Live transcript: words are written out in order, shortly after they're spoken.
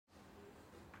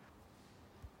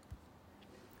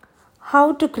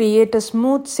How to create a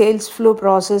smooth sales flow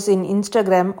process in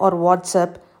Instagram or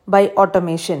WhatsApp by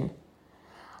automation.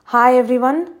 Hi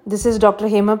everyone, this is Dr.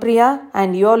 Hemapriya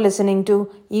and you're listening to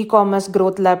E-commerce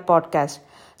Growth Lab podcast.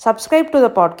 Subscribe to the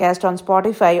podcast on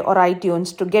Spotify or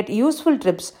iTunes to get useful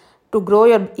tips to grow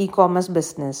your e-commerce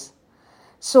business.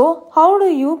 So, how do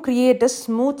you create a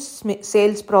smooth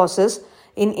sales process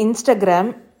in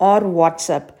Instagram or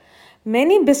WhatsApp?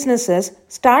 Many businesses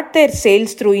start their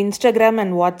sales through Instagram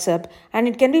and WhatsApp, and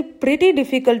it can be pretty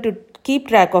difficult to keep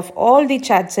track of all the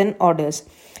chats and orders.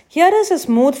 Here is a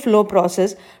smooth flow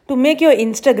process to make your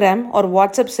Instagram or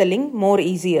WhatsApp selling more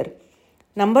easier.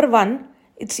 Number 1,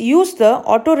 it's use the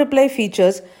auto reply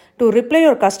features to reply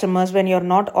your customers when you're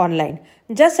not online.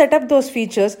 Just set up those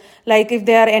features, like if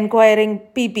they are inquiring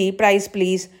PP, price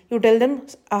please, you tell them,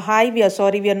 hi, we are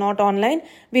sorry, we are not online,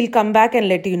 we'll come back and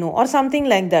let you know, or something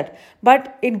like that.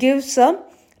 But it gives a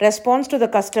response to the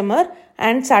customer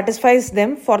and satisfies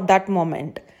them for that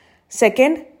moment.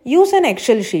 Second, use an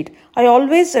Excel sheet. I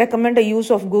always recommend the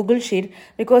use of Google Sheet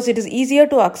because it is easier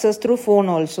to access through phone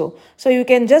also. So you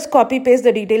can just copy paste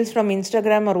the details from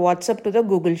Instagram or WhatsApp to the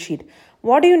Google Sheet.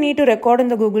 What do you need to record in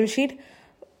the Google Sheet?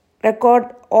 Record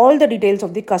all the details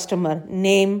of the customer: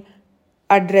 name,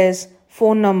 address,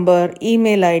 phone number,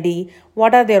 email ID,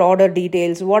 what are their order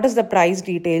details, what is the price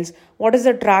details, what is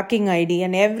the tracking ID,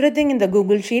 and everything in the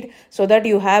Google Sheet so that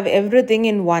you have everything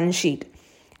in one sheet.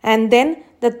 And then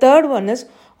the third one is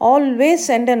always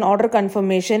send an order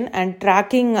confirmation and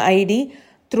tracking ID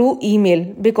through email,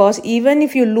 because even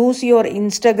if you lose your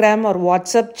Instagram or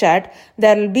WhatsApp chat,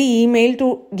 there will be email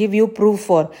to give you proof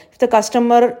for. If the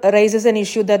customer raises an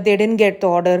issue that they didn't get the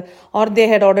order or they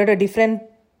had ordered a different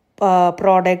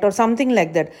product or something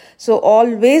like that. So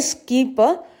always keep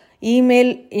a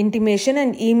email intimation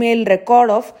and email record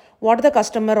of what the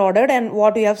customer ordered and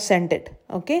what you have sent it.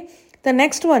 Okay. The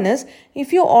next one is,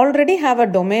 if you already have a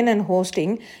domain and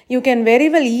hosting, you can very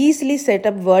well easily set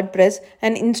up WordPress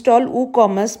and install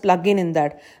WooCommerce plugin in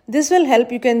that. This will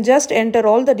help. You can just enter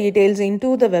all the details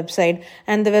into the website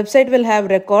and the website will have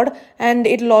record, and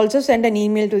it will also send an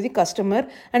email to the customer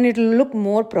and it will look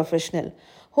more professional.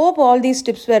 Hope all these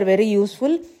tips were very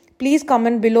useful. Please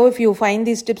comment below if you find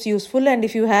these tips useful and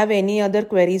if you have any other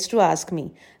queries to ask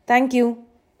me. Thank you.